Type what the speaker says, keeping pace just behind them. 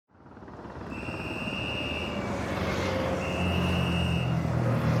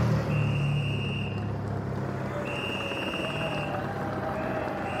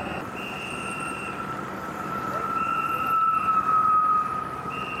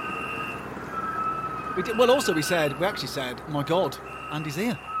We did. Well, also we actually said, "My God, Andy's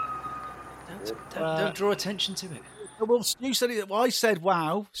here." Don't draw attention to it. Well, Stu said it. Well, I said,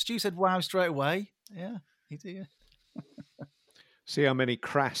 "Wow." Stu said, "Wow" straight away. Yeah, he's here. See how many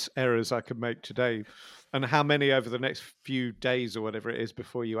crass errors I could make today, and how many over the next few days or whatever it is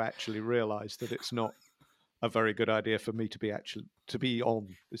before you actually realise that it's not a very good idea for me to be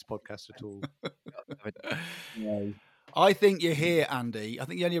on this podcast at all. No. I think you're here, Andy. I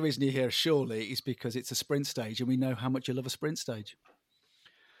think the only reason you're here, surely, is because it's a sprint stage, and we know how much you love a sprint stage.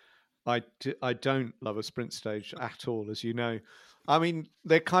 I don't love a sprint stage at all, as you know. I mean,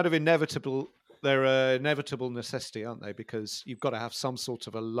 they're kind of inevitable. They're an inevitable necessity, aren't they? Because you've got to have some sort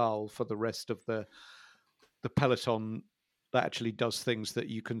of a lull for the rest of the peloton that actually does things that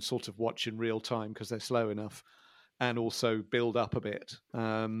you can sort of watch in real time because they're slow enough, and also build up a bit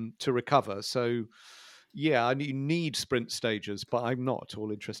to recover. So, yeah, you need sprint stages, but I'm not at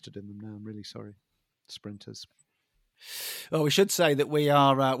all interested in them now. I'm really sorry, sprinters. Well, we should say that we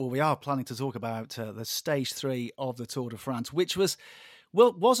are planning to talk about the stage 3 of the Tour de France, which was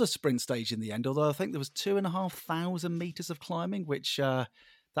a sprint stage in the end. Although I think there was 2,500 meters of climbing, which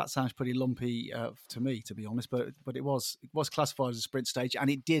that sounds pretty lumpy to me, to be honest. But it was classified as a sprint stage, and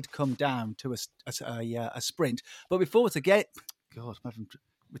it did come down to a sprint. But before to get, God, I'm having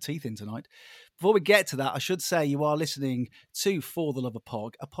my teeth in tonight. Before we get to that, I should say you are listening to For the Love of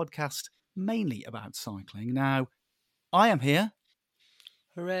Pog, a podcast mainly about cycling. Now, I am here.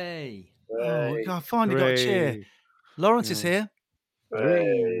 Hooray! Oh, God, I finally got a cheer. Lawrence is here.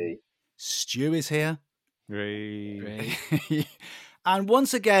 Hooray. Stu is here. Hooray. And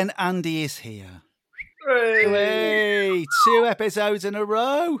once again, Andy is here. Hooray. Hooray! 2 episodes in a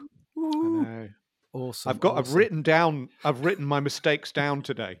row. Woo. I know. Awesome. I've written my mistakes down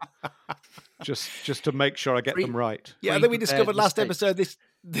today. just to make sure I get them right. Yeah, I think we discovered last episode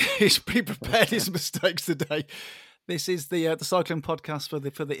this be prepared his mistakes today. This is the cycling podcast for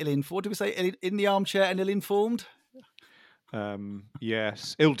the ill-informed. Did we say in the armchair and ill-informed?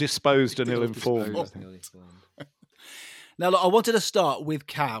 Yes, ill-disposed and ill-informed. Now, look, I wanted to start with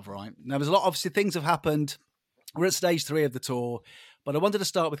Cav, right? Now, there's obviously things have happened. We're at stage 3 of the tour, but I wanted to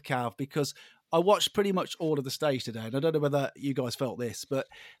start with Cav because I watched pretty much all of the stage today, and I don't know whether you guys felt this, but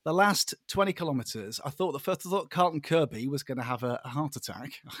the last 20 kilometres, I thought Carlton Kirby was going to have a heart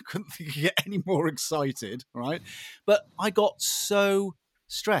attack. I couldn't think he'd get any more excited, right? But I got so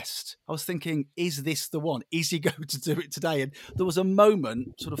stressed. I was thinking, is this the one? Is he going to do it today? And there was a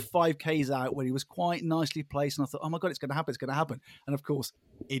moment, sort of 5Ks out, where he was quite nicely placed, and I thought, oh my God, it's going to happen. And of course,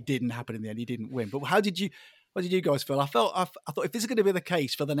 it didn't happen in the end. He didn't win. But what did you guys feel? I thought if this is going to be the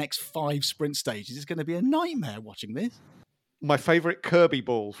case for the next 5 sprint stages, it's going to be a nightmare watching this. My favourite Kirby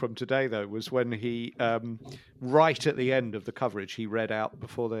ball from today, though, was when he, right at the end of the coverage, he read out,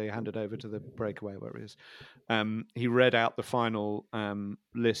 before they handed over to the breakaway, where it is, he read out the final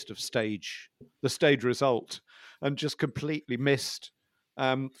list of the stage result, and just completely missed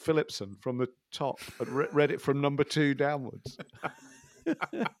Philipsen from the top, and read it from number 2 downwards.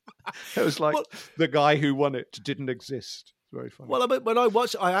 It was like the guy who won it didn't exist. It's very funny. Well, when I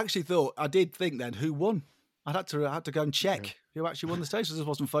watched, I did think then who won. I had to go and check who actually won the stage. I just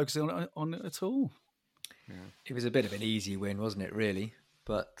wasn't focusing on it at all. Yeah. It was a bit of an easy win, wasn't it, really?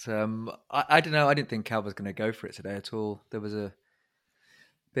 But I don't know. I didn't think Cal was going to go for it today at all. There was a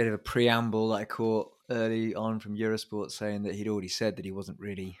bit of a preamble that I caught early on from Eurosport saying that he'd already said that he wasn't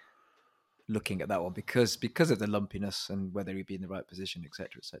really looking at that one because of the lumpiness and whether he'd be in the right position,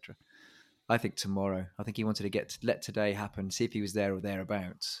 etc., etc. I think tomorrow. I think he wanted to let today happen, see if he was there or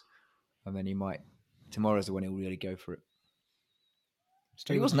thereabouts, and then he might. Tomorrow's the one he'll really go for it.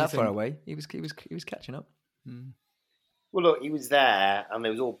 He wasn't that far away. He was catching up. Mm. Well, look, he was there, and it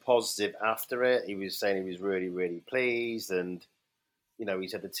was all positive after it. He was saying he was really, really pleased, and he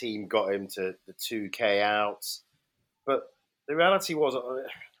said the team got him to the 2K out. But the reality was,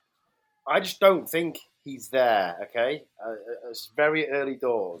 I just don't think he's there. Okay, it's very early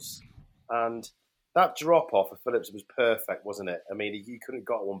doors, and that drop off of Phillips was perfect, wasn't it? I mean, you couldn't have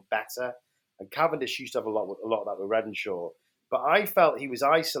got one better. And Cavendish used to have a lot of that with Redenshaw. But I felt he was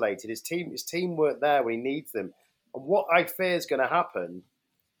isolated. His team weren't there when he needs them. And what I fear is going to happen,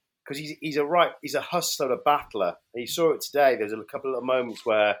 because he's a hustler, a battler. And you saw it today. There's a couple of moments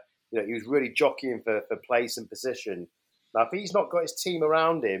where he was really jockeying for place and position. Now, if he's not got his team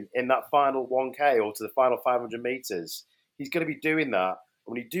around him in that final 1K or to the final 500 meters, he's going to be doing that.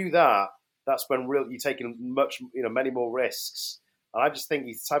 And when you do that, that's when you're taking many more risks. And I just think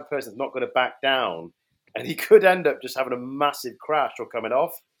he's the type of person that's not going to back down. And he could end up just having a massive crash or coming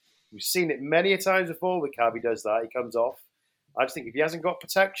off. We've seen it many a times before with Cav. He does that. He comes off. I just think if he hasn't got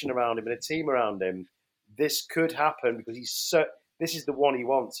protection around him and a team around him, this could happen because this is the one he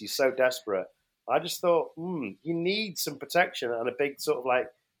wants. He's so desperate. I just thought, you need some protection and a big sort of like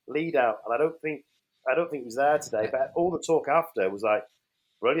lead out, and I don't think he was there today. But all the talk after was like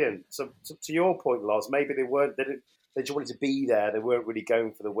brilliant. So to your point, Loz, maybe they weren't. They just wanted to be there. They weren't really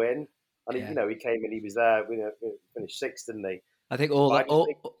going for the win. And he came in. He was there. Finished sixth, didn't he? I think all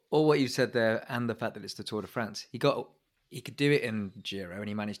what you said there, and the fact that it's the Tour de France, he could do it in Giro, and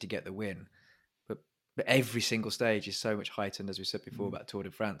he managed to get the win. But every single stage is so much heightened, as we said before, about Tour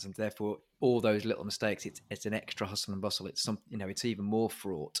de France, and therefore all those little mistakes, it's an extra hustle and bustle. It's it's even more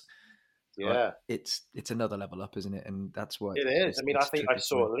fraught. Yeah, it's another level up, isn't it? And that's why it is. I mean, I think I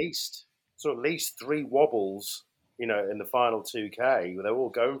saw at least 3 wobbles, in the final 2K, where they're all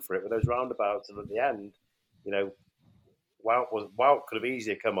going for it with those roundabouts, and at the end, Wout could have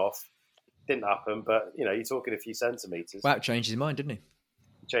easier come off. Didn't happen, but you're talking a few centimeters. Wout changed his mind, didn't he?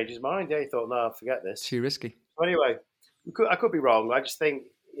 Changed his mind. Yeah, he thought, no, forget this. Too risky. So anyway, I could be wrong. I just think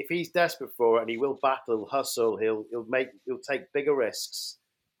if he's desperate for it and he will battle, hustle, he'll take bigger risks.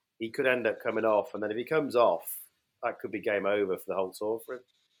 He could end up coming off, and then if he comes off, that could be game over for the whole tour for him.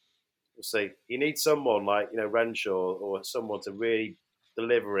 We'll see. He needs someone like Renshaw or someone to really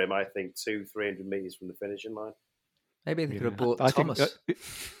deliver him. I think 200-300 meters from the finishing line. Maybe they could have bought Thomas.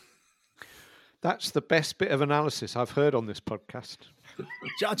 That's the best bit of analysis I've heard on this podcast. Do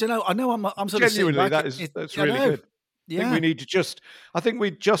you know? I know. I'm sort genuinely of that's really good. Yeah. I think we need to just. I think we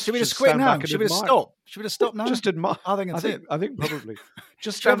just. Should we just quit now? Should we just stop? Should we just stop now? Just admire. I think that's it. I think probably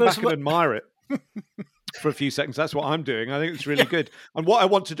just stand back and admire it for a few seconds. That's what I'm doing. I think it's really good. And what I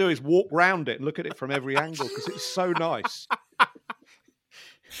want to do is walk round it and look at it from every angle because it's so nice.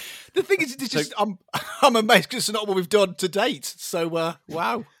 The thing is, it's just I'm amazed because it's not what we've done to date. So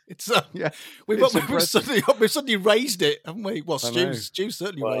wow, it's we've suddenly raised it, haven't we? Well, Stu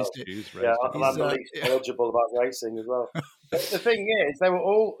certainly raised it. I'm the least knowledgeable about racing as well. But the thing is, it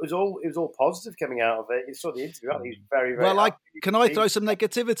was all positive coming out of it. You saw the interview. He was very, very. Well, can I throw some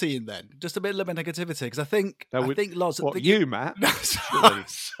negativity in then? Just a little bit of negativity because I think Loz. You, Matt? I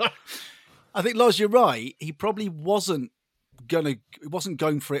think Loz, you're right. He probably wasn't going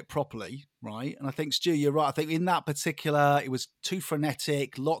for it properly, right? And I think Stu, you're right. I think in that particular, it was too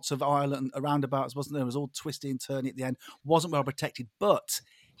frenetic, lots of island roundabouts, wasn't there? It was all twisty and turny at the end, wasn't well protected, but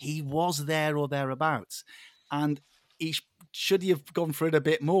he was there or thereabouts, and he should have gone for it a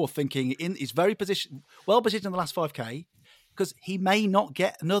bit more, thinking he's well positioned in the last 5K. Because he may not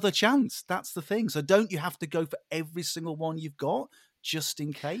get another chance. That's the thing. So don't you have to go for every single one you've got just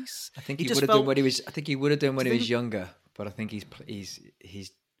in case? I think he would have done when he was. I think he would have done when he was younger. But I think he's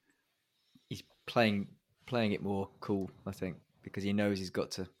playing it more cool. I think because he knows he's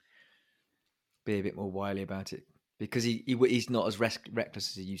got to be a bit more wily about it. Because he's not as reckless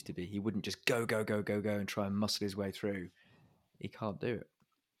as he used to be. He wouldn't just go and try and muscle his way through. He can't do it.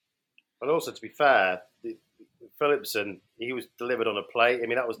 But also, to be fair, Philipsen, he was delivered on a plate. I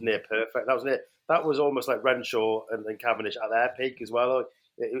mean, that was near perfect. That was almost like Renshaw and Cavendish at their peak as well.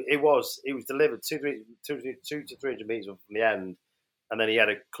 It was delivered 200 to 300 meters from the end, and then he had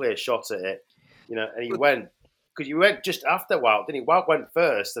a clear shot at it, and he went just after Wout, didn't he? Wout went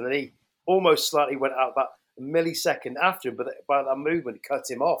first, and then he almost slightly went out about a millisecond after him, but by that movement cut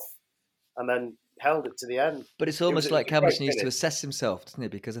him off, and then held it to the end. But it's almost like Cavendish needs to assess himself, doesn't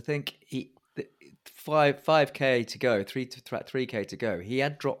it? Because I think 5K to go, 3K to go, he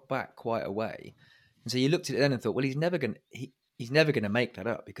had dropped back quite a way, and so you looked at it then and thought, well, he's never going to make that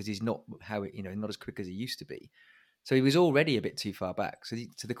up because he's not not as quick as he used to be. So he was already a bit too far back. So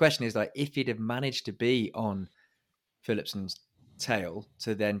the question is, like, if he'd have managed to be on Philipsen's tail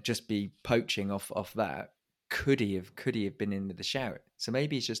to then just be poaching off that, could he have been in with the shout? So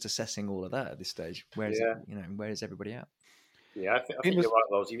maybe he's just assessing all of that at this stage. Where is everybody at? Yeah, I think you're right,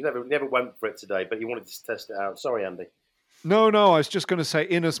 Loz. He never went for it today, but he wanted to test it out. Sorry, Andy. No, I was just going to say,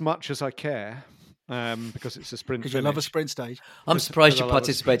 in as much as I care. Because it's a sprint. Because you love a sprint stage. I'm surprised you're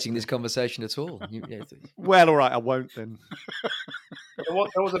participating in this conversation at all. Well, all right, I won't then.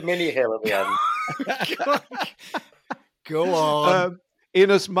 There was a mini hill at the end. Go on.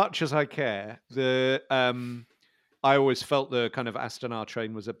 In as much as I care, I always felt the kind of Astana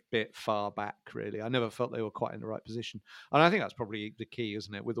train was a bit far back. Really, I never felt they were quite in the right position, and I think that's probably the key,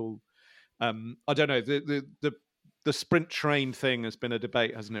 isn't it? With all, I don't know, the sprint train thing has been a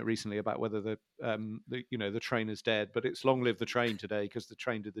debate, hasn't it, recently about whether the train is dead. But it's long live the train today because the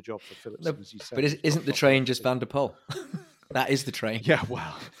train did the job for Philipsen, as you said. But isn't the train just Van der Poel? That is the train. Yeah,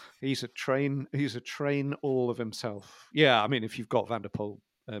 well, he's a train all of himself. Yeah, I mean, if you've got Van der Poel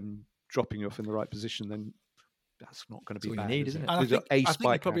dropping you off in the right position, then that's not going to be all you bad, need, is isn't it? And I think you're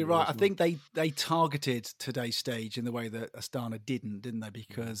bike probably handler right. I as well. think they targeted today's stage in the way that Astana didn't they?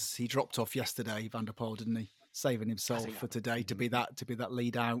 Because he dropped off yesterday, Van der Poel, didn't he? Saving himself for today to be that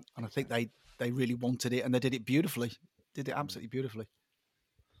lead out. And I think they really wanted it, and they did it beautifully. Did it absolutely beautifully.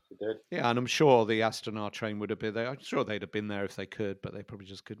 They did. Yeah, and I'm sure the Astana train would have been there. I'm sure they'd have been there if they could, but they probably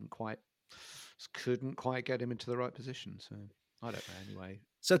just couldn't quite get him into the right position. So I don't know anyway.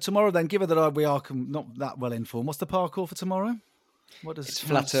 So tomorrow, then, given that we are not that well informed, what's the parkour for tomorrow? What does It's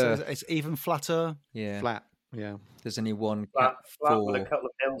flatter. It's even flatter. Yeah. Flat. Yeah. There's only one Flat four. with a couple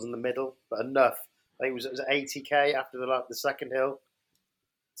of hills in the middle, but enough. I think it was 80k after the second hill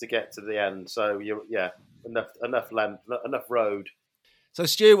to get to the end. So enough length, enough road. So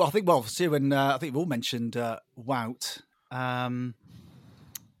Stu, Stu and I think we've all mentioned Wout.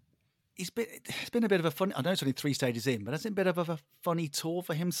 It's been a bit of a fun. I know it's only 3 stages in, but hasn't it been a bit of a funny tour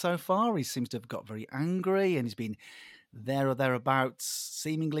for him so far? He seems to have got very angry, and he's been there or thereabouts,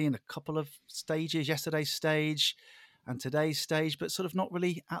 seemingly in a couple of stages. Yesterday's stage and today's stage, but sort of not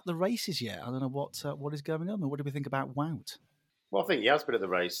really at the races yet. I don't know what is going on. What do we think about Wout? Well, I think he has been at the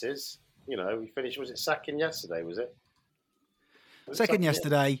races. He finished. Was it second yesterday? Was it? Second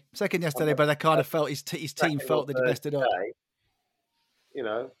yesterday, but I kind of felt his team felt that he messed it up.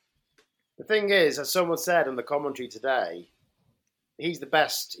 The thing is, as someone said in the commentary today, he's the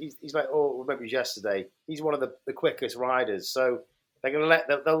best. He's like, maybe it was yesterday. He's one of the quickest riders. So they're going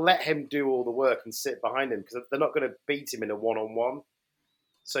to they'll let him do all the work and sit behind him because they're not going to beat him in a one-on-one.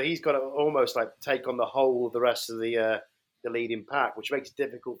 So he's got to almost like take on the whole of the rest of the leading pack, which makes it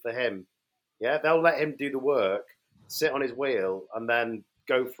difficult for him. Yeah, they'll let him do the work, sit on his wheel, and then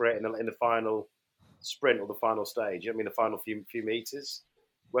go for it in the final sprint or the final stage. I mean, the final few meters,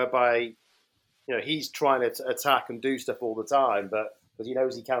 whereby he's trying to attack and do stuff all the time, but because he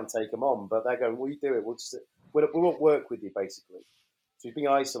knows he can't take them on. But they're going, "Will you do it? We won't work with you, basically." So he's being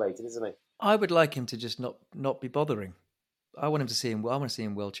isolated, isn't he? I would like him to just not be bothering. I want to see him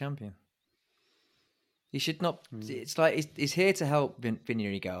world champion. He should not. It's like he's here to help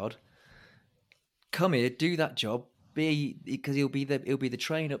Vingegaard. Come here, do that job. Because he'll be the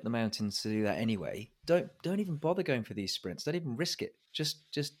train up the mountains to do that anyway. Don't even bother going for these sprints. Don't even risk it.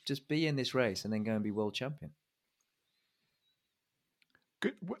 Just be in this race and then go and be world champion.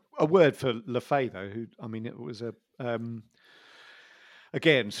 Good. A word for Lefay though, who it was a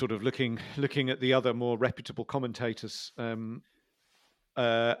again sort of looking at the other more reputable commentators and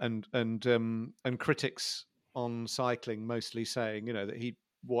critics on cycling, mostly saying that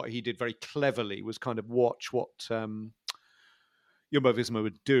what he did very cleverly was kind of watch what Jumbo-Visma were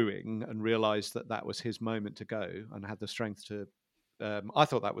doing and realised that was his moment to go and had the strength to. I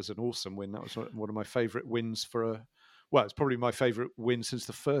thought that was an awesome win. That was one of my favourite wins it's probably my favourite win since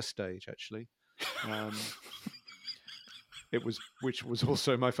the first stage, actually. Which was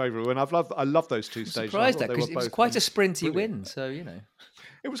also my favourite win. I love those two stages. Surprised that because it was quite a sprinty win. So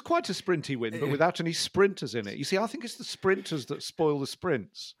it was quite a sprinty win, but without any sprinters in it. You see, I think it's the sprinters that spoil the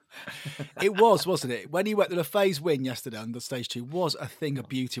sprints. It was, wasn't it? When he went to the phase win yesterday on the stage 2 was a thing of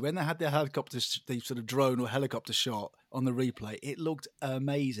beauty. When they had their the sort of drone or helicopter shot on the replay, it looked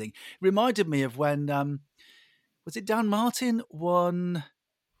amazing. It reminded me of when was it Dan Martin won?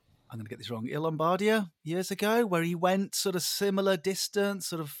 I'm going to get this wrong. Lombardia years ago, where he went sort of similar distance,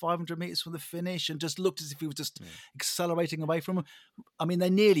 sort of 500 meters from the finish, and just looked as if he was just accelerating away from him. I mean, they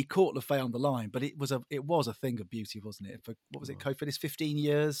nearly caught Lefay on the line, but it was a thing of beauty, wasn't it? For what was it, Cofidis? 15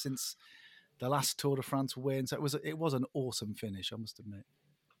 years since the last Tour de France win, so it was an awesome finish, I must admit.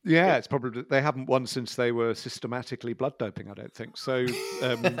 Yeah, it's probably they haven't won since they were systematically blood doping. I don't think so.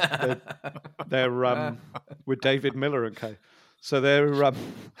 They're with David Miller and co. So they're.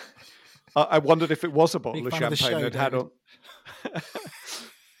 I wondered if it was a bottle of champagne they'd had on.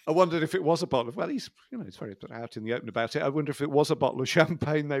 I wondered if it was a bottle of. Well, he's very out in the open about it. I wonder if it was a bottle of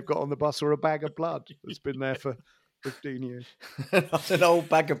champagne they've got on the bus or a bag of blood that's been there for 15 years. An old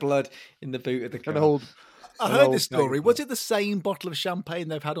bag of blood in the boot of the car. I heard this story. Was it the same bottle of champagne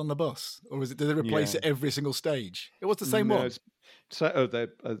they've had on the bus, or did they replace it every single stage? It was the same one.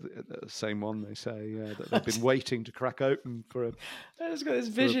 The same one. They say that they've been waiting to crack open for a. I just got this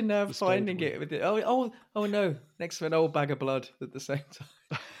vision now of finding it with it. Oh no! Next to an old bag of blood at the same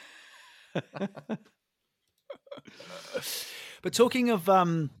time. But talking of,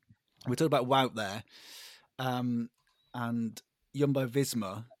 we talked about Wout there, and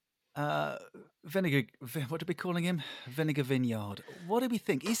Jumbo-Visma. Vinegar, what are we calling him? Vinegar Vineyard. What do we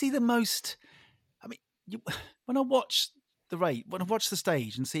think? Is he the most? I mean, when I watch when I watch the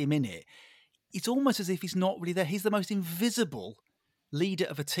stage and see him in it, it's almost as if he's not really there. He's the most invisible leader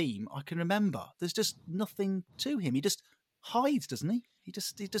of a team I can remember. There's just nothing to him. He just hides, doesn't he? He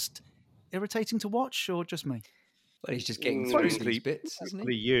just irritating to watch, or just me? Well, he's just getting through Mostly, these bits, isn't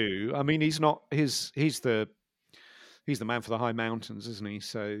mostly he? you. I mean, he's not he's the man for the high mountains, isn't he?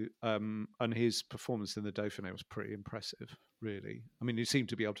 So, and his performance in the Dauphiné was pretty impressive, really. I mean, he seemed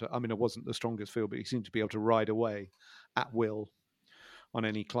to be able to. I mean, it wasn't the strongest field, but he seemed to be able to ride away at will on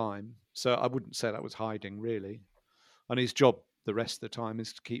any climb. So, I wouldn't say that was hiding, really. And his job the rest of the time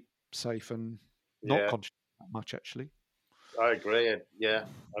is to keep safe and not Yeah, contribute that much, actually. I agree. Yeah,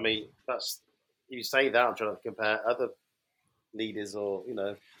 I mean, that's you say that. I'm trying to compare other leaders, or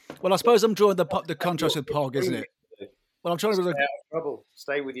Well, I suppose I'm drawing the contrast with Pog, isn't it? Well, I'm trying stay to. out of trouble.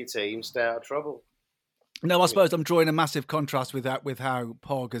 Stay with your team. Stay out of trouble. No, I suppose I'm drawing a massive contrast with that, with how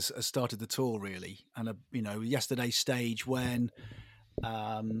Pog has started the tour, really, and yesterday's stage when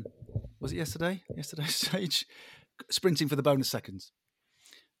was it yesterday? Yesterday's stage, sprinting for the bonus seconds,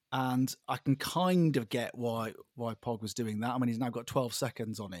 and I can kind of get why Pog was doing that. I mean, he's now got 12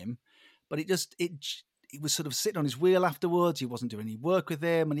 seconds on him, but it was sort of sitting on his wheel afterwards. He wasn't doing any work with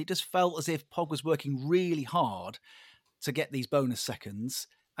him, and it just felt as if Pog was working really hard to get these bonus seconds.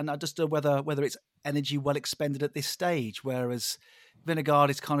 And I just know whether it's energy well expended at this stage, whereas Vingegaard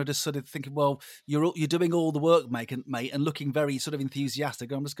is kind of just sort of thinking, well, you're doing all the work, mate, and looking very sort of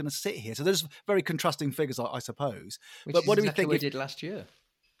enthusiastic. I'm just going to sit here. So there's very contrasting figures, I suppose. Which but is what do we exactly think? what he did last year.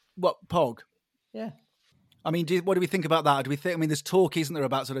 What Pog? Yeah. I mean, what do we think about that? Do we think? I mean, there's talk, isn't there,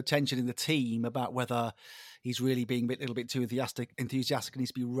 about sort of tension in the team about whether he's really being a little bit too enthusiastic and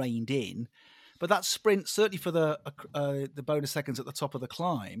needs to be reined in. But that sprint, certainly for the bonus seconds at the top of the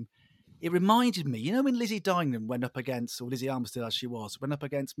climb, it reminded me, when Lizzie Diamond went up against, or Lizzie Armstead as she went up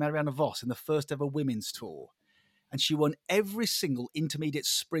against Marianne Vos in the first ever women's tour. And she won every single intermediate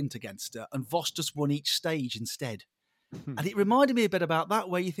sprint against her, and Vos just won each stage instead. And it reminded me a bit about that,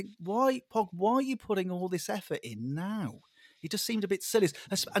 where you think, why, Pog, why are you putting all this effort in now? It just seemed a bit silly.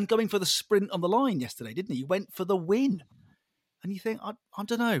 And going for the sprint on the line yesterday, didn't he? He went for the win. And you think, I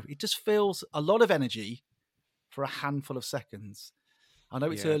don't know, it just feels a lot of energy for a handful of seconds. I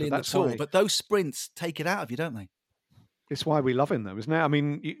know it's early in the tour, but those sprints take it out of you, don't they? It's why we love him, though, isn't it? I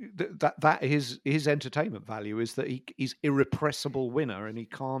mean, that his entertainment value is that he's irrepressible winner, and he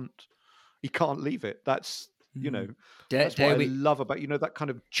can't leave it. That's that's what I love about that kind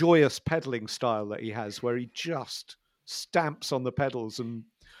of joyous pedaling style that he has, where he just stamps on the pedals and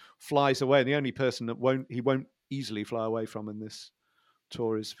flies away. And the only person that he won't easily fly away from in this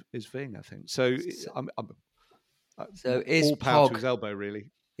tour is Ving, I think. So is all power Pog to his elbow, really.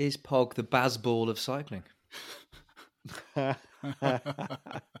 Is Pog the Bazball of cycling?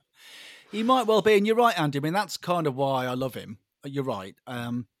 He might well be, and you're right, Andy. I mean, that's kind of why I love him. You're right,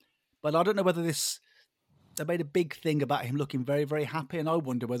 but I don't know whether they made a big thing about him looking very, very happy, and I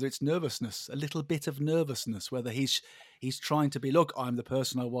wonder whether it's nervousness, a little bit of nervousness, whether he's trying to be, look, I'm the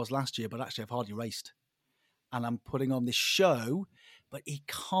person I was last year, but actually I've hardly raced, and I'm putting on this show. But he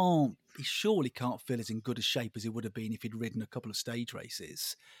surely can't feel as in good a shape as he would have been if he'd ridden a couple of stage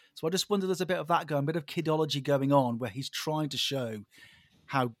races. So I just wonder, there's a bit of that going, a bit of kidology going on, where he's trying to show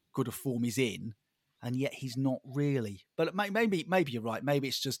how good a form he's in, and yet he's not really. But maybe you're right. Maybe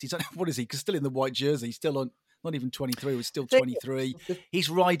it's just, what is he? Because still in the white jersey, he's still on, not even 23, he's still 23. He's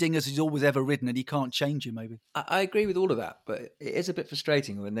riding as he's always ever ridden, and he can't change it, maybe. I agree with all of that, but it is a bit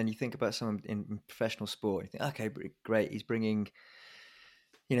frustrating when then you think about someone in professional sport. You think, okay, great, he's bringing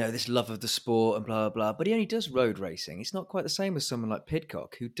this love of the sport and blah, blah, blah. But he only does road racing. It's not quite the same as someone like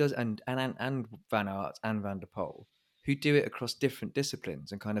Pidcock, who does, and Van Aert and Van der Poel, who do it across different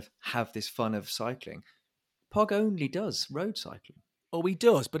disciplines and kind of have this fun of cycling. Pog only does road cycling. Oh, he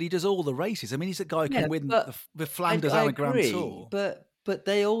does, but he does all the races. I mean, he's a guy who can win the Flanders and the Grand Tour. But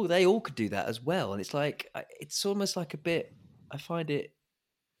they all could do that as well. And it's like, it's almost like a bit, I find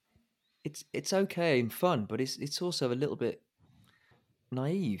it's okay and fun, but it's also a little bit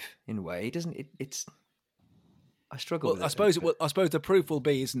naive in a way. I struggle with it. I suppose the proof will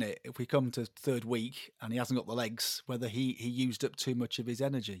be, isn't it, if we come to third week and he hasn't got the legs, whether he used up too much of his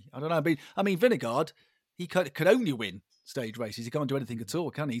energy. I don't know. I mean, Vingegaard, he could only win stage races. He can't do anything at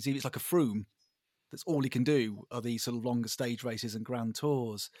all, can he? It's like a Froome. That's all he can do are these sort of longer stage races and Grand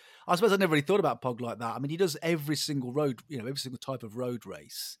Tours. I suppose I never really thought about Pog like that. I mean, he does every single road, every single type of road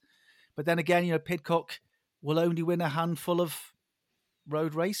race. But then again, Pidcock will only win a handful of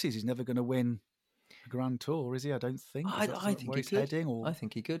road races. He's never going to win a Grand Tour, is he? I don't think. I think he could. I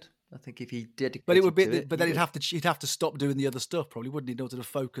think he could. I think if he did, but it would be. But then he'd have to stop doing the other stuff, probably, wouldn't he? In order to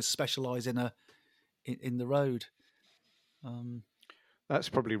focus, specialise in the road. That's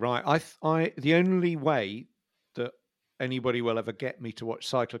probably right. The only way that anybody will ever get me to watch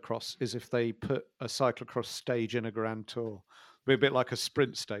cyclocross is if they put a cyclocross stage in a Grand Tour. Be a bit like a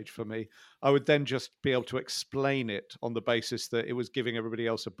sprint stage for me. I would then just be able to explain it on the basis that it was giving everybody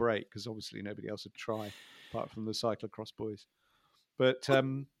else a break, because obviously nobody else would try apart from the cyclocross boys. But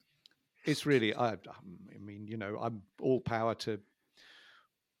it's really, I mean, you know, I'm all power to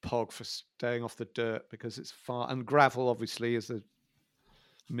Pog for staying off the dirt because it's far, and gravel obviously is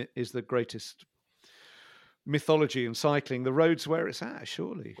the greatest mythology in cycling. The road's where it's at,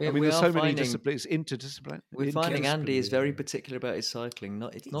 surely. I mean, there's so many disciplines, interdiscipline. We're finding Andy is very particular about his cycling.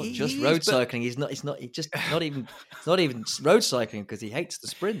 It's not just road cycling. He's not even road cycling because he hates the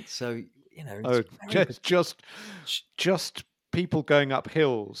sprint. So you know, just people going up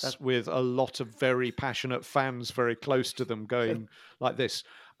hills with a lot of very passionate fans very close to them going like this.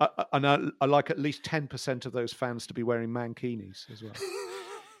 And I like at least 10% of those fans to be wearing mankinis as well.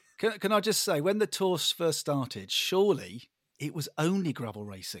 Can I just say, when the Tour first started, surely it was only gravel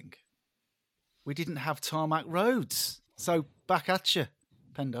racing. We didn't have tarmac roads. So back at you,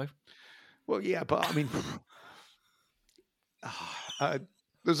 Pendo. Well, yeah, but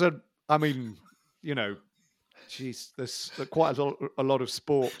I mean, you know, geez, there's quite a lot of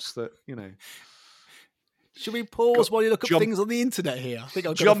sports that, you know. Should we pause while you look up things on the internet here? I think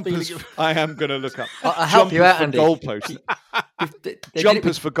I've got a feeling. I am going to look up. I'll help you out, Andy. Goalposts.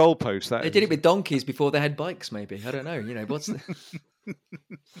 Jumpers for goalposts. They did it with donkeys before they had bikes. Maybe, I don't know. You know, what's the...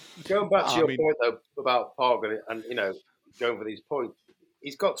 Going back to your point though about Pog and you know, going for these points.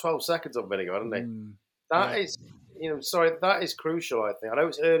 He's got 12 seconds on Vinegar, hasn't he? That is, you know, that is crucial. I think. I know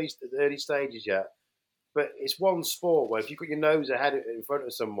it's early stages yet. But it's one sport where if you put your nose ahead in front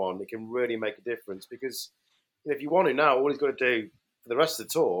of someone, it can really make a difference. Because you know, if you want to now, all he's got to do for the rest of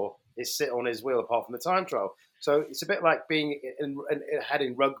the tour is sit on his wheel apart from the time trial. So it's a bit like being ahead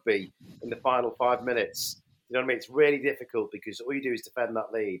in rugby in the final 5 minutes. You know what I mean? It's really difficult because all you do is defend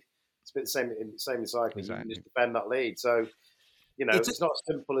that lead. It's a bit the same in cycling. Exactly. You can just defend that lead. So, you know, it's not as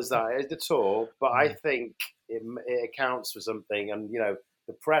simple as that. It's the tour, but I think it accounts for something. And, you know,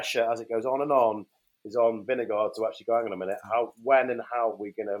 the pressure as it goes on is on Vinegar to actually go, hang on a minute, when and how are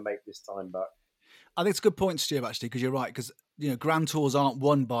we going to make this time back? I think it's a good point, Stu, actually, because you're right. Because, you know, Grand Tours aren't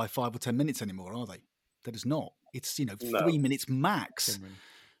won by 5 or 10 minutes anymore, are they? That is not. It's, you know, 3 minutes max.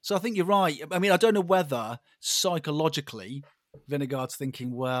 So I think you're right. I mean, I don't know whether psychologically Vinegar's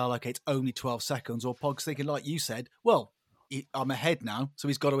thinking, well, okay, it's only 12 seconds, or Pog's thinking, like you said, well, I'm ahead now, so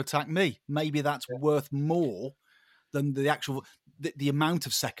he's got to attack me. Maybe that's worth more than the actual the amount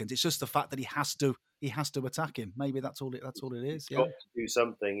of seconds. It's just the fact that he has to attack him. Maybe that's all it is. Got to do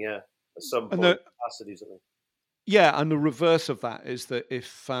something, at some point. Has to do something. Yeah, and the reverse of that is that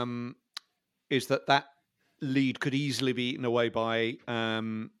if that lead could easily be eaten away by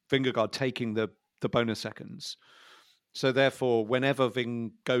Vingegaard taking the bonus seconds. So therefore, whenever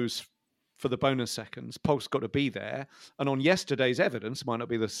Ving goes for the bonus seconds, Pog's got to be there. And on yesterday's evidence, it might not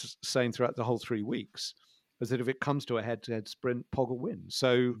be the same throughout the whole 3 weeks, is that if it comes to a head-to-head sprint, Pog will win.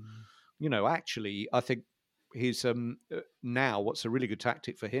 So, you know, actually, I think he's now what's a really good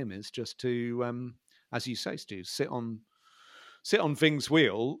tactic for him is just to, as you say, Stu, sit on Ving's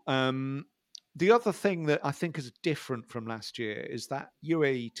wheel. The other thing that I think is different from last year is that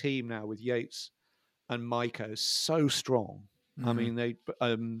UAE team now with Yates and Maika is so strong. I mean,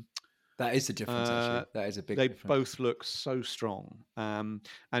 that is the difference, actually. That is a big difference. They both look so strong. And,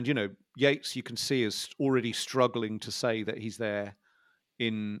 you know, Yates, you can see, is already struggling to say that he's there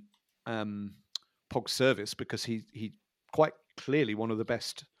in Pog's service because he quite clearly one of the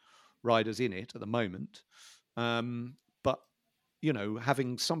best riders in it at the moment. But, you know,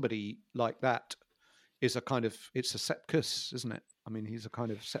 having somebody like that is it's a Sepkus, isn't it? I mean, he's a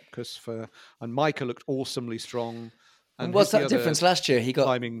kind of Sepkus and Maika looked awesomely strong. And what's that difference last year? He got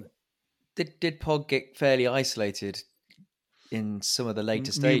climbing. Did Pog get fairly isolated in some of the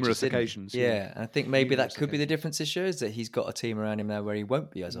later stages? Numerous occasions. Yeah, I think maybe that could be the difference this year, is that he's got a team around him now where he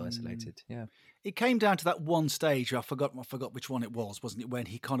won't be as isolated. Yeah, it came down to that one stage. I forgot which one it was, wasn't it? When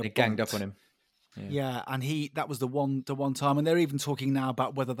he kind of ganged up on him. Yeah, and that was the one time, and they're even talking now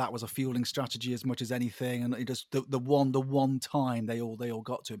about whether that was a fueling strategy as much as anything, and it just the one time they all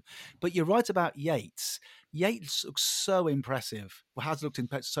got to him. But you're right about Yates. Yates looks so impressive. Well, has looked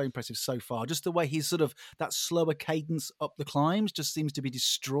so impressive so far. Just the way he's sort of that slower cadence up the climbs just seems to be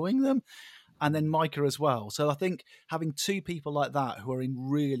destroying them. And then Maika as well. So I think having two people like that who are in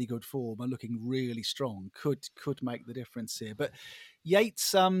really good form and looking really strong could make the difference here. But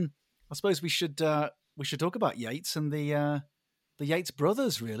Yates, I suppose we should talk about Yates and the Yates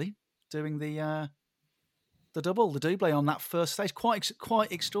brothers really doing the double on that first stage.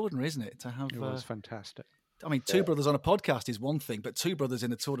 Quite extraordinary, isn't it? To have it was fantastic. I mean, two brothers on a podcast is one thing, but two brothers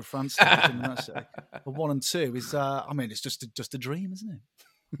in a Tour de France stage, I mean, that's a 1 and 2 is. I mean, it's just a dream, isn't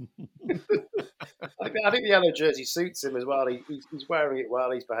it? I think the yellow jersey suits him as well. He's wearing it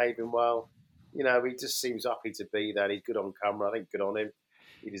well. He's behaving well. You know, he just seems happy to be there. He's good on camera. I think good on him.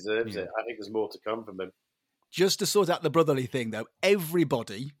 He deserves it. I think there's more to come from him. Just to sort out the brotherly thing, though,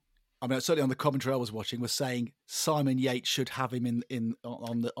 everybody, I mean, certainly on the commentary I was watching, was saying Simon Yates should have him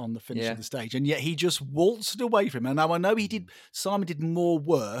on the finish of the stage, and yet he just waltzed away from him. And now I know Simon did more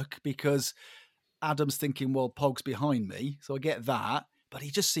work because Adam's thinking, well, Pog's behind me, so I get that, but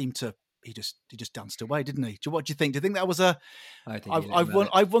he just seemed to. He just danced away, didn't he? What do you think? Do you think that was a? I think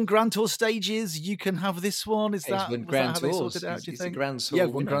I've won Grand Tour stages. You can have this one. Is that Grand how Tours? they sorted out? Do you think? Grand Tour, yeah,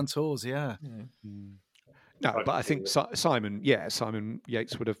 won Grand Tours. Yeah. No, but I think Simon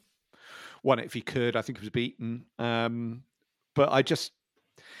Yates would have won it if he could. I think he was beaten. But I just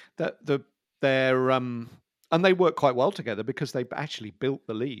they're and they work quite well together because they actually built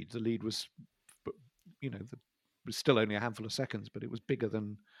the lead. The lead was, was still only a handful of seconds, but it was bigger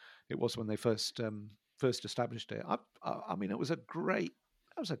than it was when they first established it. I mean, it was a great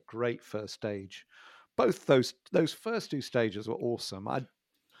first stage. Both those first two stages were awesome. I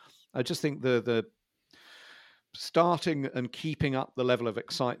just think the starting and keeping up the level of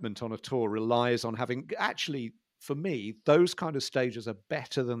excitement on a tour relies on having, actually, for me, those kind of stages are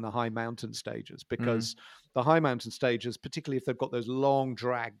better than the high mountain stages, because the high mountain stages, particularly if they've got those long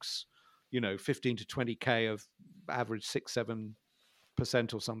drags, 15 to 20K of average 6-7%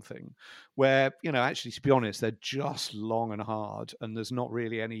 or something, where, actually, to be honest, they're just long and hard and there's not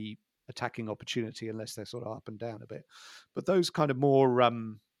really any attacking opportunity unless they're sort of up and down a bit. But those kind of more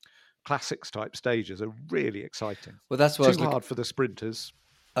classics type stages are really exciting. Well, that's what too hard for the sprinters.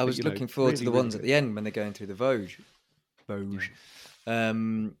 I was looking forward to the ones at the end when they're going through the Vosges.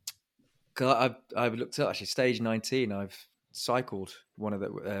 I've looked at actually stage 19. I've cycled one of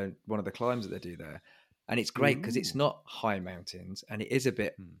the climbs that they do there, and it's great because it's not high mountains and it is a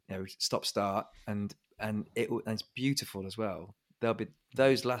bit stop start and it's beautiful as well.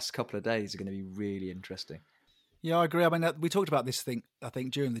 Those last couple of days are going to be really interesting. Yeah, I agree. I mean, we talked about this thing, I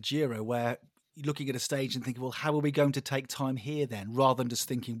think, during the Giro, where you're looking at a stage and thinking, well, how are we going to take time here then? Rather than just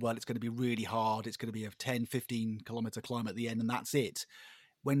thinking, well, it's going to be really hard. It's going to be a 10, 15 kilometre climb at the end and that's it.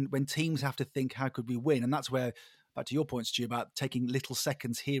 When teams have to think, how could we win? And that's where, back to your point, Stu, about taking little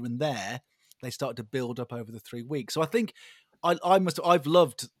seconds here and there, they start to build up over the 3 weeks. So I think I've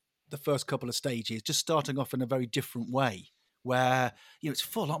loved the first couple of stages, just starting off in a very different way, where it's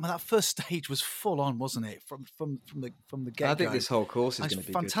full on. That first stage was full on, wasn't it? From the get-go. I think this whole course is going to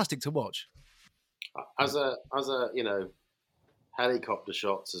be fantastic to watch. As a helicopter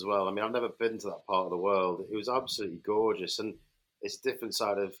shots as well. I mean, I've never been to that part of the world. It was absolutely gorgeous, and it's a different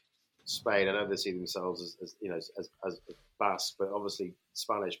side of Spain. I know they see themselves as Basque, but obviously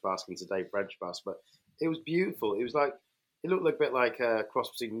Spanish Basque and today French Basque. But it was beautiful. It was like it looked a bit like a cross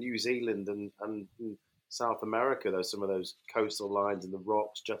between New Zealand and South America. Though some of those coastal lines and the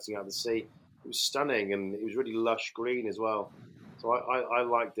rocks jutting out of the sea. It was stunning, and it was really lush green as well. So I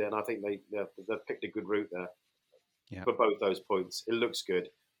liked it, and I think they picked a good route there for both those points. It looks good,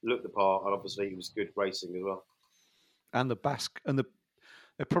 looked the part, and obviously it was good racing as well. And the Basque,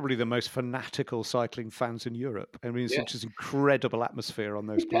 they're probably the most fanatical cycling fans in Europe. I mean, it's just incredible atmosphere on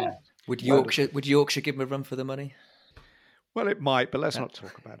those climbs. Would Yorkshire give them a run for the money? Well, it might, but let's not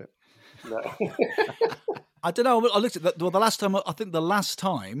talk about it. No. I don't know. I looked at the last time. I think the last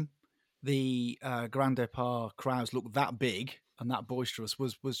time the Grand Depart crowds looked that big and that boisterous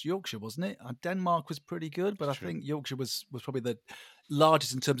was Yorkshire, wasn't it? Denmark was pretty good, but I think Yorkshire was probably the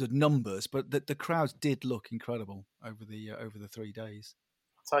largest in terms of numbers. But the crowds did look incredible over the 3 days.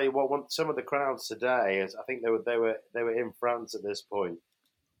 I'll tell you what, some of the crowds today, I think they were in France at this point.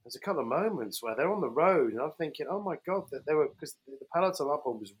 There's a couple of moments where they're on the road, and I'm thinking, oh my God, that they were, because the peloton up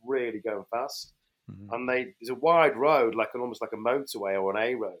on was really going fast, and there's a wide road, almost like a motorway or an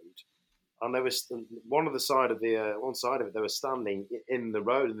A road. And there was one side of it, they were standing in the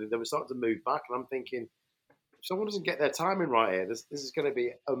road, and they were starting to move back. And I'm thinking, if someone doesn't get their timing right here, this is going to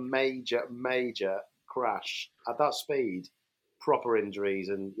be a major, major crash at that speed. Proper injuries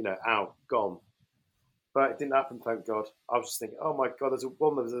and out, gone. But it didn't happen, thank God. I was just thinking, oh my God, there's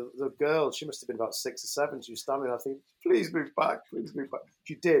a girl. She must have been about 6 or 7. She was standing there. I think, please move back, please move back.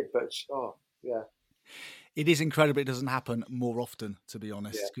 She did, but yeah. It is incredible. It doesn't happen more often, to be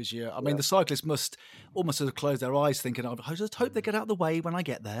honest. Because mean, the cyclists must almost sort of close their eyes, thinking, "I just hope they get out of the way when I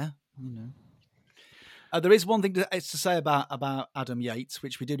get there." There is one thing to say about Adam Yates,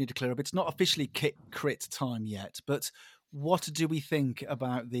 which we do need to clear up. It's not officially crit time yet, but what do we think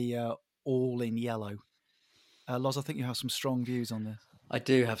about the all in yellow? Loz, I think you have some strong views on this. I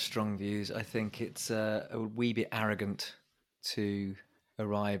do have strong views. I think it's a wee bit arrogant to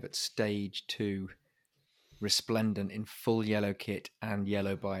arrive at stage 2 resplendent in full yellow kit and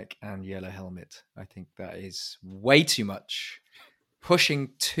yellow bike and yellow helmet. I think that is way too much.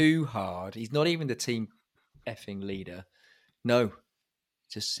 Pushing too hard. He's not even the team effing leader. No,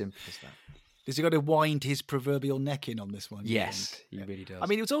 just simple as that. Does he got to wind his proverbial neck in on this one? Yes, he really does. I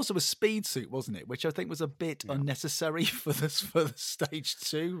mean, it was also a speed suit, wasn't it? Which I think was a bit unnecessary for the stage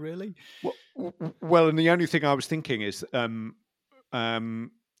 2, really. Well, and the only thing I was thinking is, from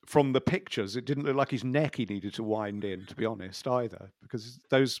the pictures, it didn't look like his neck he needed to wind in, to be honest, either, because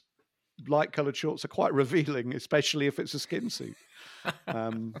those light-coloured shorts are quite revealing, especially if it's a skin suit.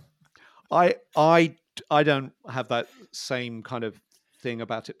 I don't have that same kind of thing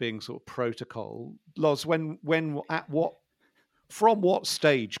about it being sort of protocol. Loz, from what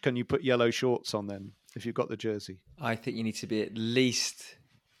stage can you put yellow shorts on then if you've got the jersey? I think you need to be at least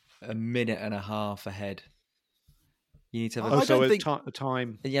a minute and a half ahead. You need to have a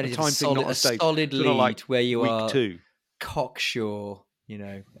time. Yeah, a time thing, not a stage. Solid lead like where you week are 2. cocksure.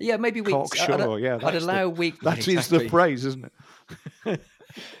 Yeah, maybe week. Cocksure, I'd allow week. That is the phrase, isn't it?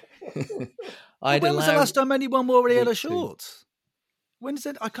 When was the last time anyone wore yellow shorts? When is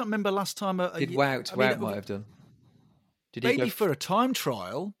it? I can't remember last time. Did Wout might have done. Did maybe for a time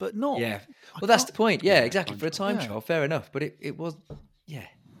trial, but not. Yeah. Well, that's the point. Yeah, exactly. For a time trial, fair enough. But it was, yeah.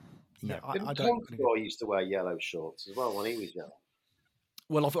 No. I don't. Contador used to wear yellow shorts as well when he was young.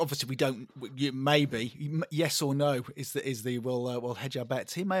 Well, obviously we don't. Maybe yes or no is the we'll hedge our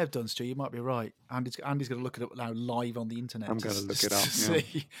bets. He may have done, Stu. You might be right. Andy's going to look it up now live on the internet. I'm going to look it up.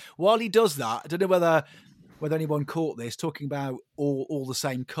 See. While he does that, I don't know whether anyone caught this. Talking about all the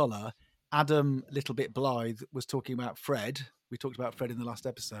same colour. Adam, little bit blithe, was talking about Fred. We talked about Fred in the last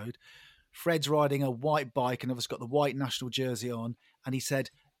episode. Fred's riding a white bike and obviously got the white national jersey on, and he said.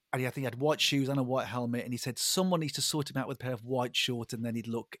 And I think he had white shoes and a white helmet, and he said someone needs to sort him out with a pair of white shorts, and then he'd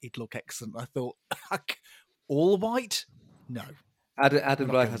look excellent. I thought, all white? No. Adam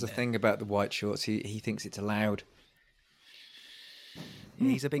Blythe has a thing about the white shorts. He thinks it's allowed.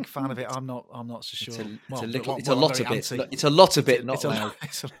 Yeah, he's a big fan of it. I'm not so sure. It's a lot of it. It's a lot of it, not allowed.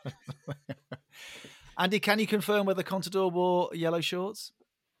 Andy, can you confirm whether Contador wore yellow shorts?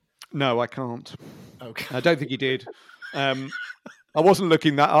 No, I can't. Okay. I don't think he did. I wasn't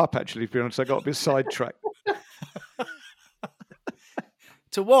looking that up, actually, to be honest. I got a bit sidetracked.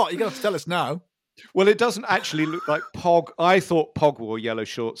 To what? You got to tell us now. Well, it doesn't actually look like Pog. I thought Pog wore yellow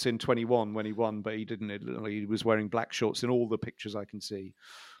shorts in 21 when he won, but he didn't. He was wearing black shorts in all the pictures I can see.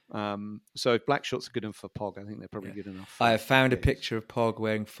 So if black shorts are good enough for Pog, I think they're probably good enough. I have found a picture of Pog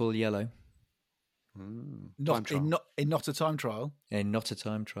wearing full yellow. Not a time trial? Not a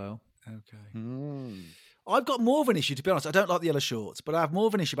time trial. Okay. I've got more of an issue, to be honest. I don't like the yellow shorts, but I have more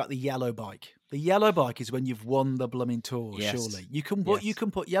of an issue about the yellow bike. The yellow bike is when you've won the blooming tour, surely. You can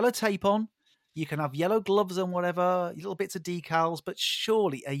put yellow tape on, you can have yellow gloves and whatever, little bits of decals, but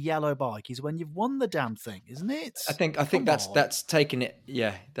surely a yellow bike is when you've won the damn thing, isn't it? I think that's taken it,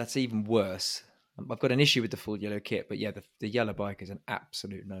 that's even worse. I've got an issue with the full yellow kit, but the yellow bike is an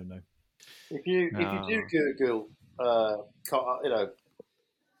absolute no-no. If you do Google,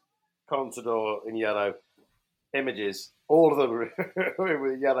 Contador in yellow images, all of them are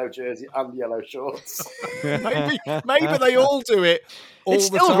with a yellow jersey and yellow shorts. maybe they all do it. It's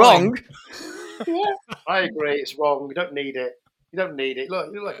the still time. wrong. Yeah, I agree. It's wrong. You don't need it. Look,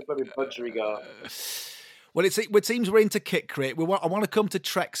 you look like a bloody budgerigard. Well, it seems we're into kit crit. I want to come to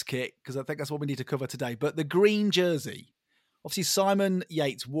Trek's kit because I think that's what we need to cover today. But the green jersey, obviously Simon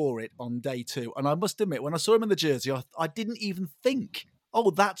Yates wore it on day 2, and I must admit, when I saw him in the jersey, I didn't even think, oh,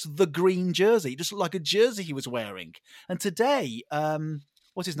 that's the green jersey. It just looked like a jersey he was wearing. And today,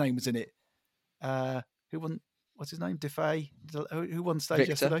 what's his name was in it? Who won? What's his name? Defay? Who won stage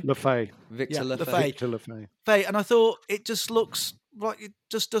yesterday? Victor Lefay. And I thought it just looks like it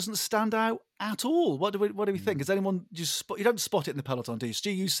just doesn't stand out at all. What do we think? Has anyone you don't spot it in the peloton, do you? Stu,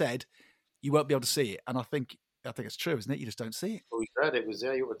 you said you won't be able to see it, and I think it's true, isn't it? You just don't see it. Well, we said it was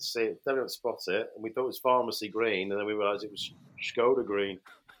you would see it, then we don't spot it, and we thought it was pharmacy green, and then we realised it was Skoda green.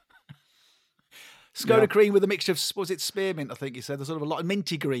 Skoda green with a mixture of, was it spearmint? I think you said there's sort of a lot of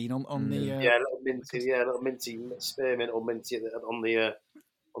minty green on the a little minty spearmint or minty on the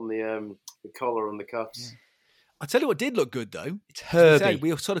collar and the cuffs. Yeah. I tell you what did look good though. It's herby.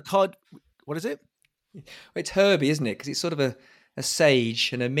 We sort of card. What is it? It's herby, isn't it? Because it's sort of a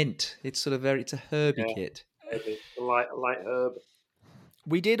sage and a mint. It's a herby kit. A light herb.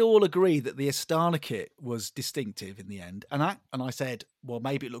 we did all agree that the Astana kit was distinctive in the end, and I said, well,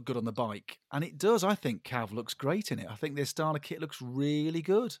 maybe it looked good on the bike, and it does. I think Cav looks great in it. I think the Astana kit looks really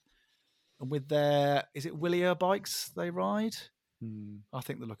good, and with their Willier bikes they ride, I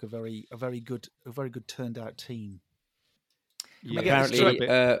think they look a very good turned out team. Yeah, apparently,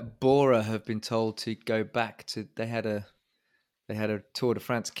 Bora have been told to go back to. They had a Tour de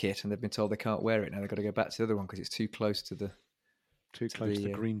France kit, and they've been told they can't wear it now. They've got to go back to the other one because it's too close to the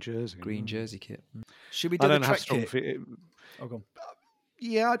green jersey. Green jersey kit. Should we do the Trek kit? Oh, go on.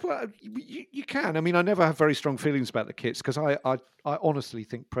 Yeah, you can. I mean, I never have very strong feelings about the kits because I honestly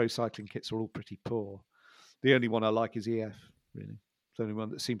think pro cycling kits are all pretty poor. The only one I like is EF, really. It's the only one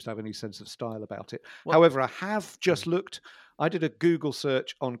that seems to have any sense of style about it. However, I have just looked. I did a Google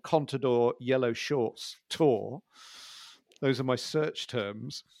search on Contador Yellow Shorts Tour. Those are my search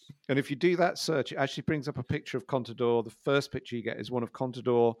terms. And if you do that search, it actually brings up a picture of Contador. The first picture you get is one of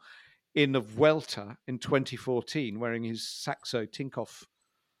Contador in the Vuelta in 2014, wearing his Saxo Tinkoff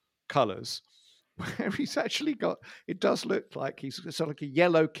colours, where he's actually got, it does look like he's sort of like a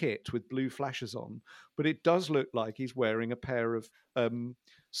yellow kit with blue flashes on, but it does look like he's wearing a pair of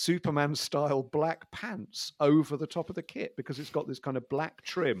Superman-style black pants over the top of the kit because it's got this kind of black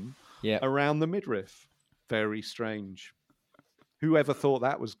trim around the midriff. Very strange. Whoever thought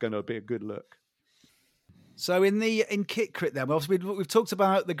that was going to be a good look? So in kit crit, then obviously we've talked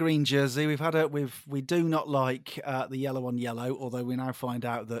about the green jersey. We do not like the yellow on yellow. Although we now find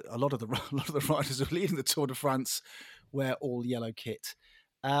out that a lot of the riders who are leading the Tour de France wear all yellow kit.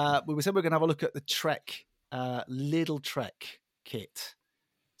 We said we're going to have a look at the Trek Little Trek kit.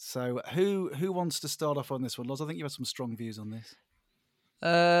 So who wants to start off on this one, Loz? I think you have some strong views on this.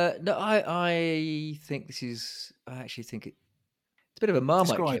 No, I think this is. I actually think it's a bit of a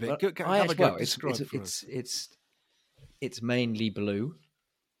Marmite kit. It's mainly blue.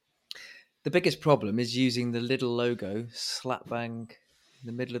 The biggest problem is using the little logo slap bang in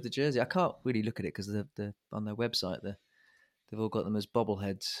the middle of the jersey. I can't really look at it because on their website they've all got them as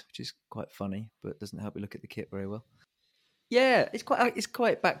bobbleheads, which is quite funny, but doesn't help you look at the kit very well. Yeah, it's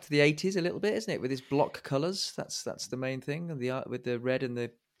quite back to the 80s a little bit, isn't it? With its block colours, that's the main thing, and with the red and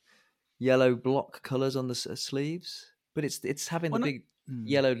the yellow block colours on the sleeves. But it's having the big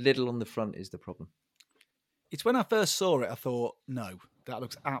yellow lidl on the front is the problem. It's when I first saw it, I thought, no, that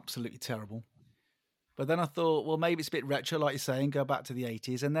looks absolutely terrible. But then I thought, well, maybe it's a bit retro, like you're saying, go back to the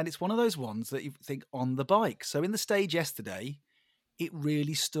 80s. And then it's one of those ones that you think on the bike. So in the stage yesterday, it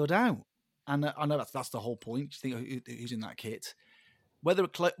really stood out. And I know that's the whole point. You think who's in that kit. Whether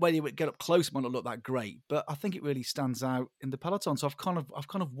you get up close, it might not look that great, but I think it really stands out in the peloton. So I've kind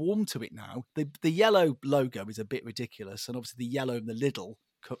of warmed to it now. The yellow logo is a bit ridiculous, and obviously the yellow and the little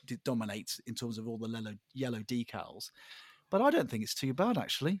dominates in terms of all the yellow decals. But I don't think it's too bad,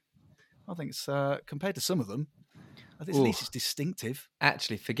 actually. I think it's compared to some of them, I think at least it's distinctive.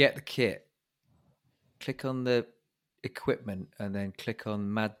 Actually, forget the kit. Click on the equipment and then click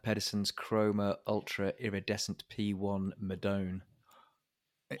on Mad Pedersen's Chroma Ultra Iridescent P1 Madone.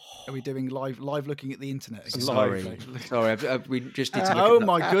 Are we doing live looking at the internet again? Sorry. We just need to. Oh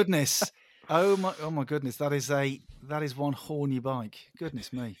my goodness! Oh my goodness! That is one horny bike.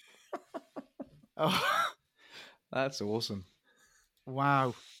 Goodness me! Oh, that's awesome!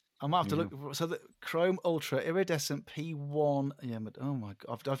 Wow! I might have to look. So the Chrome Ultra Iridescent P1. Yeah, but oh my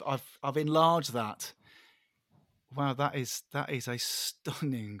god! I've enlarged that. Wow, that is a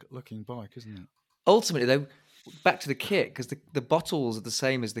stunning looking bike, isn't it? Ultimately, though. Back to the kit, because the bottles are the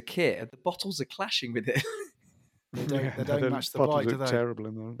same as the kit, and the bottles are clashing with it. They don't match the bike, do they? Terrible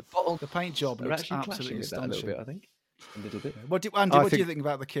in them. The paint job looks absolutely astonishing. A little bit, I think. A little bit. Andy, what do you think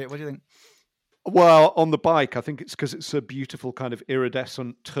about the kit? What do you think? Well, on the bike, I think it's because it's a beautiful kind of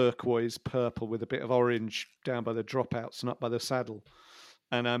iridescent turquoise purple with a bit of orange down by the dropouts and up by the saddle.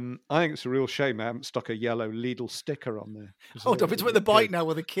 And I think it's a real shame they haven't stuck a yellow Lidl sticker on there. Hold up, it's with the bike now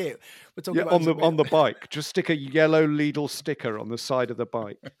with a kit. We're talking about on the bike. Just stick a yellow Lidl sticker on the side of the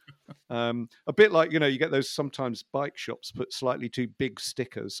bike. A bit like, you get those sometimes bike shops put slightly too big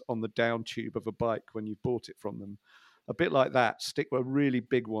stickers on the down tube of a bike when you bought it from them. A bit like that. Stick a really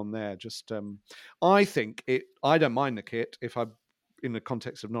big one there. Just, I think I don't mind the kit if I'm in the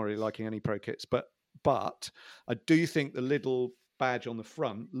context of not really liking any pro kits, but I do think the Lidl badge on the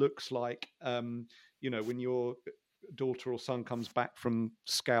front looks like when your daughter or son comes back from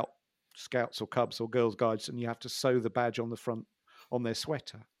scouts or cubs or girls guides and you have to sew the badge on the front on their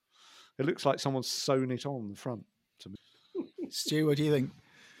sweater. It looks like someone's sewn it on the front to me. Stu, what do you think?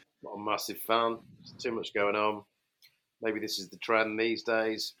 Not a massive fan. There's too much going on. maybe this is the trend these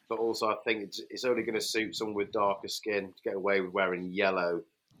days. But also, I think it's only going to suit someone with darker skin to get away with wearing yellow,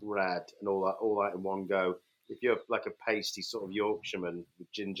 red, and all that in one go. If you're like a pasty sort of Yorkshireman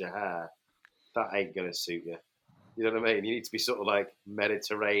with ginger hair, that ain't going to suit you. You know what I mean? You need to be sort of like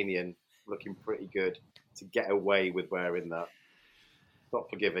Mediterranean, looking pretty good to get away with wearing that. Not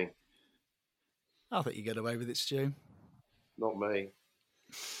forgiving. I think you get away with it, Stu. Not me.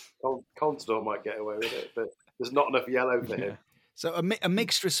 Constable might get away with it, but there's not enough yellow for him. So a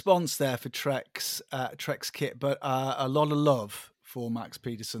mixed response there for Trek's kit, but a lot of love for Max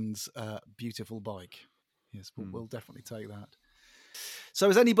Peterson's beautiful bike. Yes, we'll definitely take that. So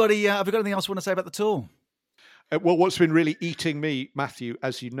has anybody, have you got anything else you want to say about the tour? Well, what's been really eating me, Matthew,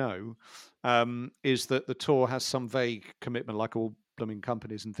 as you know, is that the tour has some vague commitment, like all blooming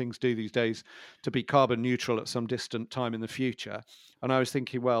companies and things do these days, to be carbon neutral at some distant time in the future. And I was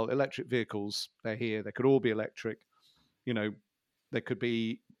thinking, well, electric vehicles, they're here. They could all be electric. You know, they could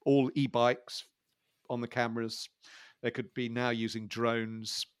be all e-bikes on the cameras. They could be now using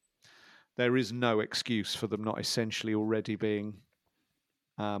drones. There is no excuse for them not essentially already being.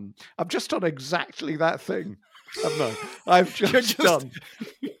 I've just done exactly that thing. haven't I? I've just done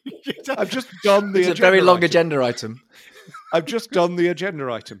the it's a very long agenda item. I've just done the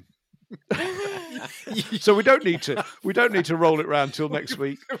agenda item. So we don't need to roll it around till next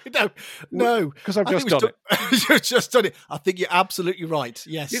week. No, because I've just done it. You've just done it. I think you're absolutely right.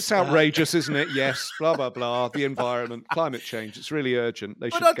 Yes, it's outrageous, isn't it? Yes, blah blah blah. The environment, climate change. It's really urgent. They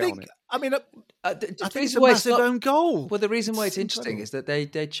should get on it. I mean, I think it's a massive own goal. Well, the reason why it's interesting is that they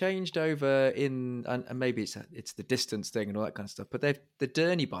changed over and maybe it's the distance thing and all that kind of stuff. But the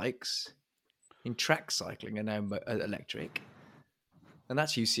Derny bikes in track cycling are now electric. And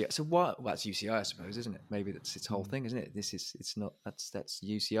that's UCI. So what? Well, that's UCI, I suppose, isn't it? Maybe that's its whole thing, isn't it? It's not. That's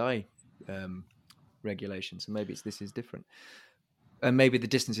UCI regulation. So maybe this is different. And maybe the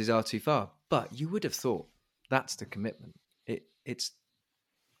distances are too far. But you would have thought that's the commitment. It's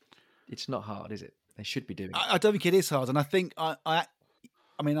not hard, is it? They should be doing it. I don't think it is hard, and I think I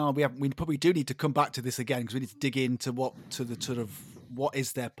mean, we probably do need to come back to this again because we need to dig into what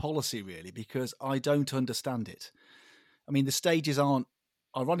is their policy really, because I don't understand it. I mean, the stages aren't.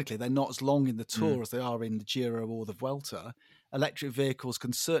 Ironically, they're not as long in the Tour as they are in the Giro or the Vuelta. Electric vehicles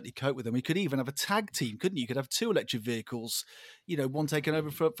can certainly cope with them. You could even have a tag team, couldn't you? You could have two electric vehicles, one taken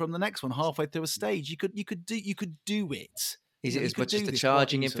over from the next one halfway through a stage. You could do it. Is it as much as the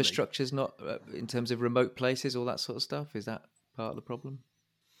charging infrastructure's not in terms of remote places, all that sort of stuff? Is that part of the problem?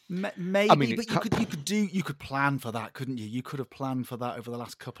 Maybe, I mean, but you could plan for that, couldn't you? You could have planned for that over the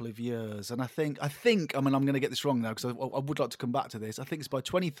last couple of years. And I think, I mean, I'm going to get this wrong now because I would like to come back to this. I think it's by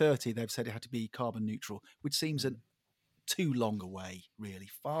 2030 they've said it had to be carbon neutral, which seems too long away, really,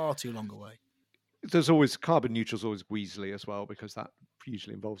 far too long away. There's always carbon neutral is always Weasley as well, because that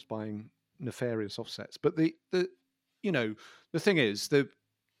usually involves buying nefarious offsets. But the thing is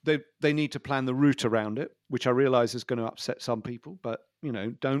they need to plan the route around it, which I realise is going to upset some people, but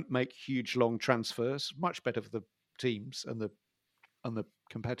don't make huge long transfers. Much better for the teams and the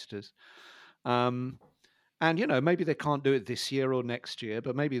competitors. And maybe they can't do it this year or next year,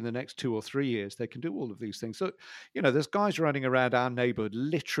 but maybe in the next 2 or 3 years they can do all of these things. So there's guys running around our neighbourhood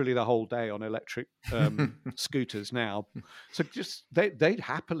literally the whole day on electric scooters now. So just they'd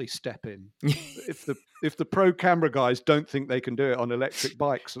happily step in if the pro camera guys don't think they can do it on electric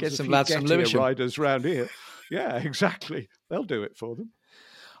bikes. Get some lads from Lewisham riders around here. Yeah, exactly. They'll do it for them.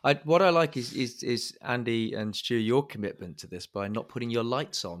 What I like is Andy and Stu, your commitment to this by not putting your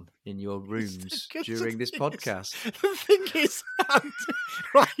lights on in your rooms during this podcast. The thing is,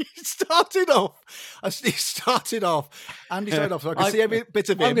 right, he started off. Andy started off, so I can see every bit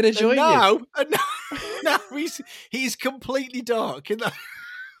of him. I'm going to join you. And now he's completely dark.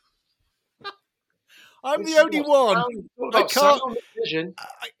 I'm the only one. I can't.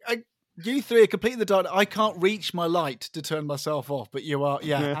 You three are completely in the dark. I can't reach my light to turn myself off, but you are.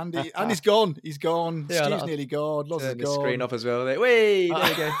 Yeah, Andy's gone. He's gone. Yeah, Stu's nearly gone. Loz is gone. Turn the screen off as well. Wait,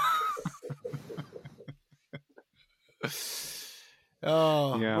 there we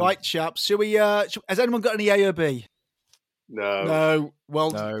go. Right, chaps. Shall we? Has anyone got any A or B? No.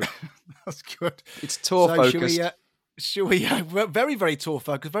 Well, no. That's good. It's tour focused. Shall we? Very, very tour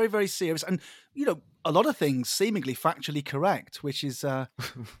focused. Very, very serious, and a lot of things seemingly factually correct, which is.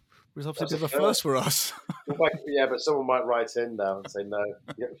 Was obviously a bit of a first for us. Yeah, but someone might write in now and say, no,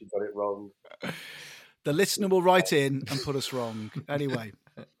 you actually got it wrong. The listener will write in and put us wrong. Anyway.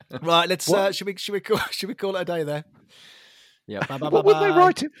 Right, let's should we call it a day there? Yeah. What will they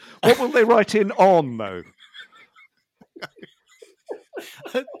write in? What will they write in on though?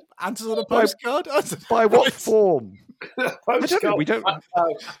 Answers on a postcard? By what form? I don't know. We don't.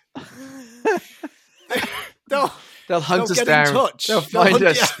 They'll hunt us get down. in touch. They'll find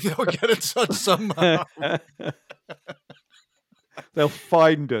us. Yeah, they'll get in touch somehow. They'll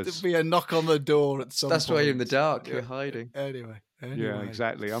find There'll us. be a knock on the door at some That's point. why you're in the dark. Yeah. You're hiding. Anyway. Yeah,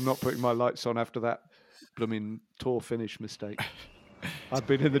 exactly. I'm not putting my lights on after that blooming tour finish mistake. I've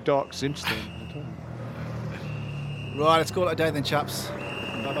been in the dark since then. Right, let's call it a day then, chaps.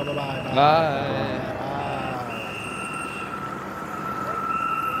 Bye. Bye.